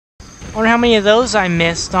Wonder how many of those I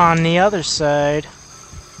missed on the other side.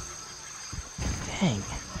 Dang.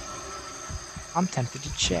 I'm tempted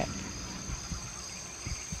to check.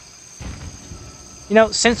 You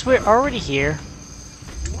know, since we're already here,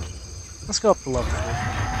 let's go up to level 3.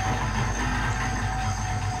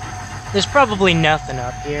 There's probably nothing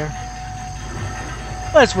up here,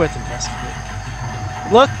 but it's worth investigating.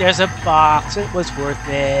 Look, there's a box. It was worth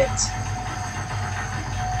it.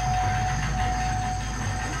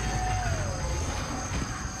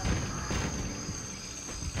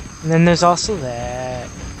 And then there's also that.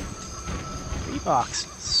 3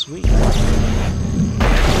 boxes. Sweet.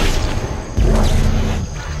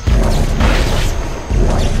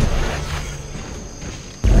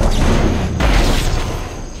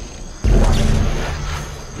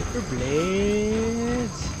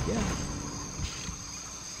 Blades. Yeah.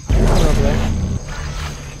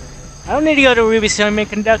 I don't need to go to Ruby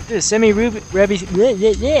Semiconductor.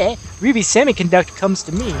 Ruby Semiconductor comes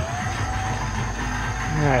to me.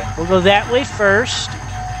 Alright, we'll go that way first.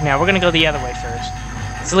 No, we're gonna go the other way first.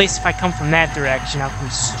 So at least if I come from that direction, I'll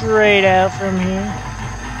come straight out from here.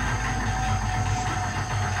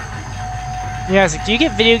 Yeah, I was like, do you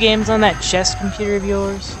get video games on that chess computer of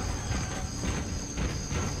yours?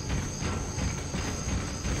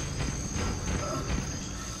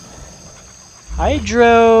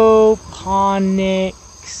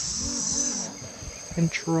 Hydroponics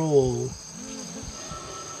control.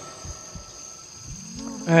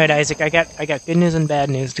 Alright, Isaac, I got good news and bad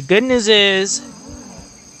news. The good news is...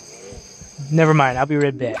 Never mind, I'll be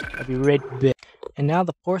right back. And now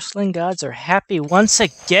the porcelain gods are happy once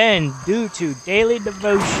again due to daily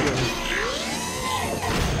devotion.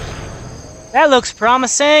 That looks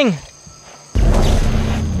promising!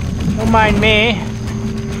 Don't mind me.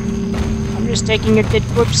 I'm just taking your dead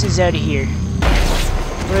corpses out of here.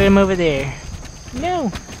 Put them over there.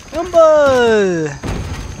 No! Gumball!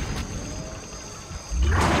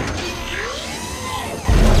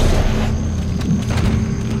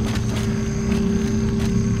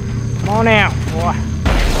 Come on out, boy.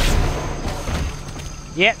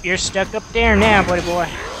 Yep, you're stuck up there now, buddy boy.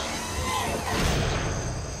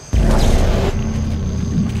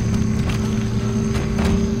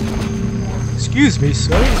 Excuse me,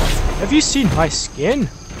 sir. Have you seen my skin?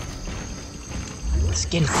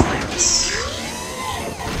 Skin flaps.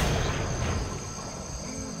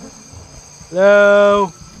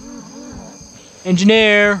 Hello?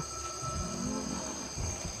 Engineer?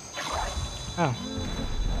 Oh.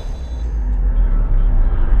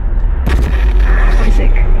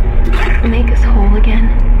 Isaac, make us whole again.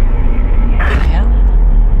 What the hell?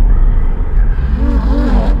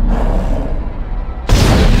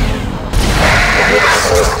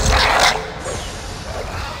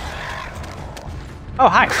 Oh,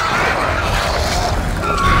 hi.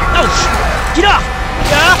 Oh, get off!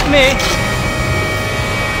 Get off me!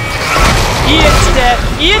 It's death!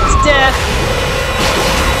 It's death!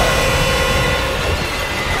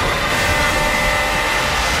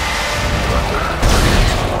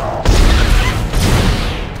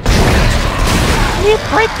 You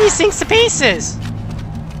break these things to pieces!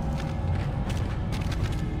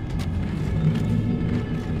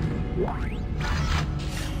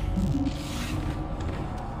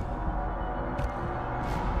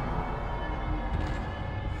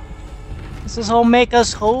 This will make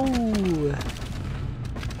us whole. Does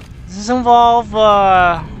this involve,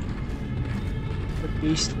 the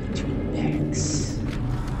beast with 2 necks?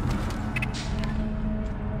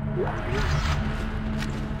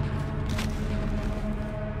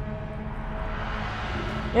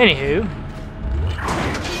 Anywho,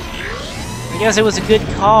 I guess it was a good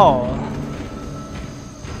call.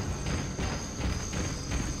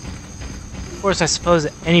 Of course, I suppose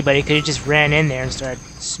that anybody could have just ran in there and started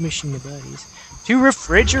smishing the buddies. To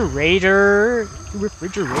refrigeration,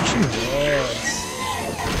 yes.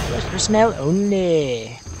 Fresh personnel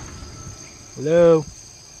only. Hello.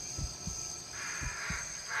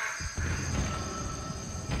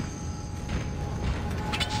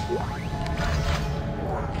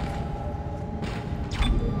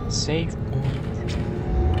 Safe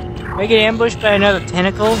point. Did I get ambushed by another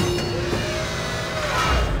tentacle?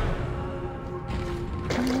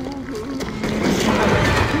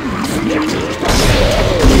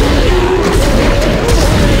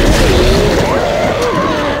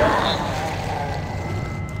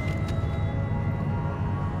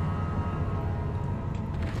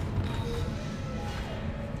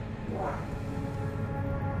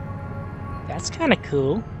 That's kind of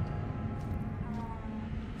cool.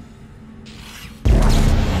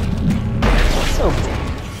 So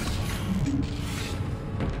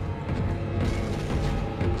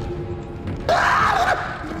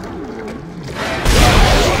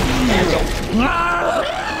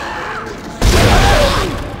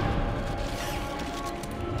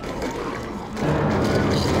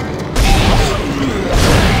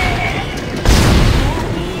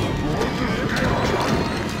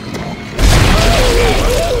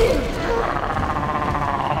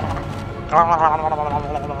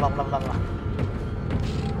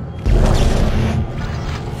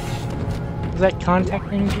Is that contact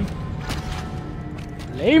energy?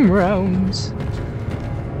 Lame rounds.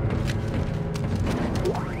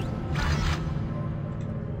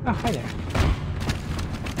 Oh, hi there.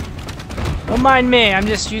 Don't mind me, I'm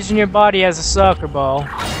just using your body as a soccer ball.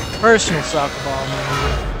 Personal soccer ball, man.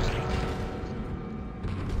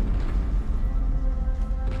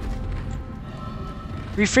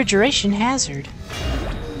 Refrigeration hazard.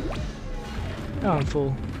 Oh, I'm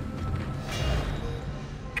full.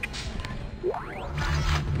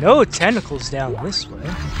 No tentacles down this way.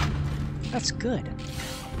 That's good.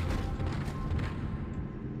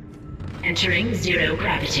 Entering zero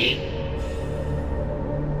gravity.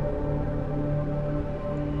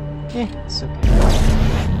 It's okay.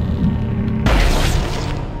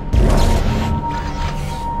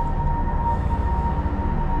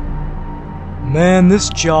 Man, this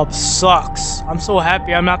job sucks. I'm so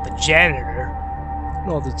happy I'm not the janitor.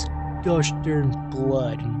 And all this gosh darn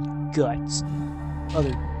blood and guts and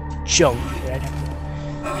other junk that I'd have to...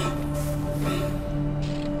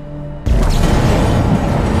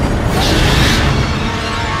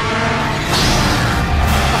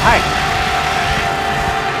 Oh, hi.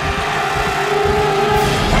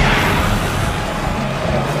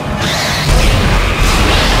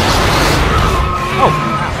 Oh,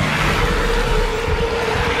 wow.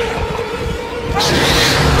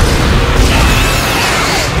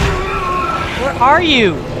 Where are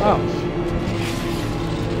you? Oh.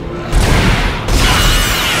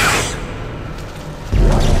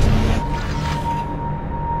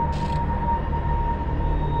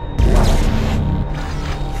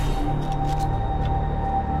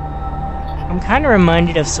 I'm kind of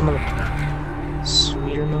reminded of some of the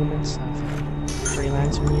sweeter moments of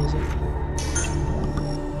freelancer music.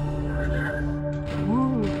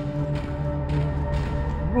 Woo.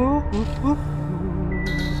 Woo, woo, woo.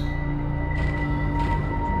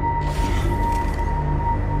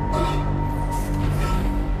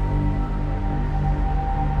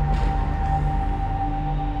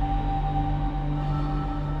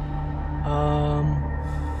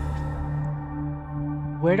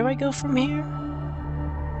 Where do I go from here?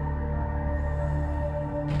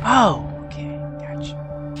 Oh, okay, gotcha.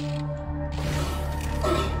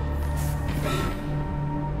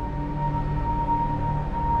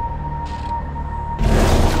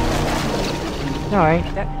 No,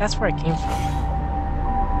 that's where I came from.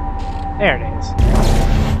 There it is.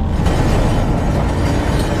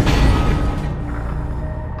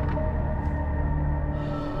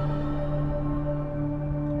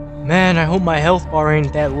 Man, I hope my health bar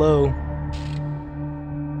ain't that low.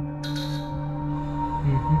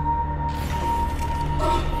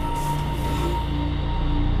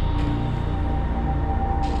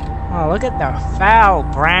 Oh, look at the foul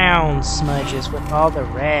brown smudges with all the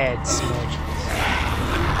red smudges.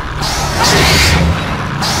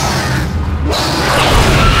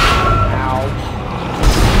 Ow.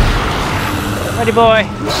 Buddy boy.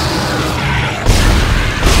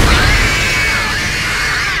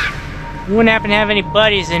 You wouldn't happen to have any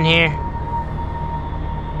buddies in here.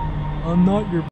 I'm not your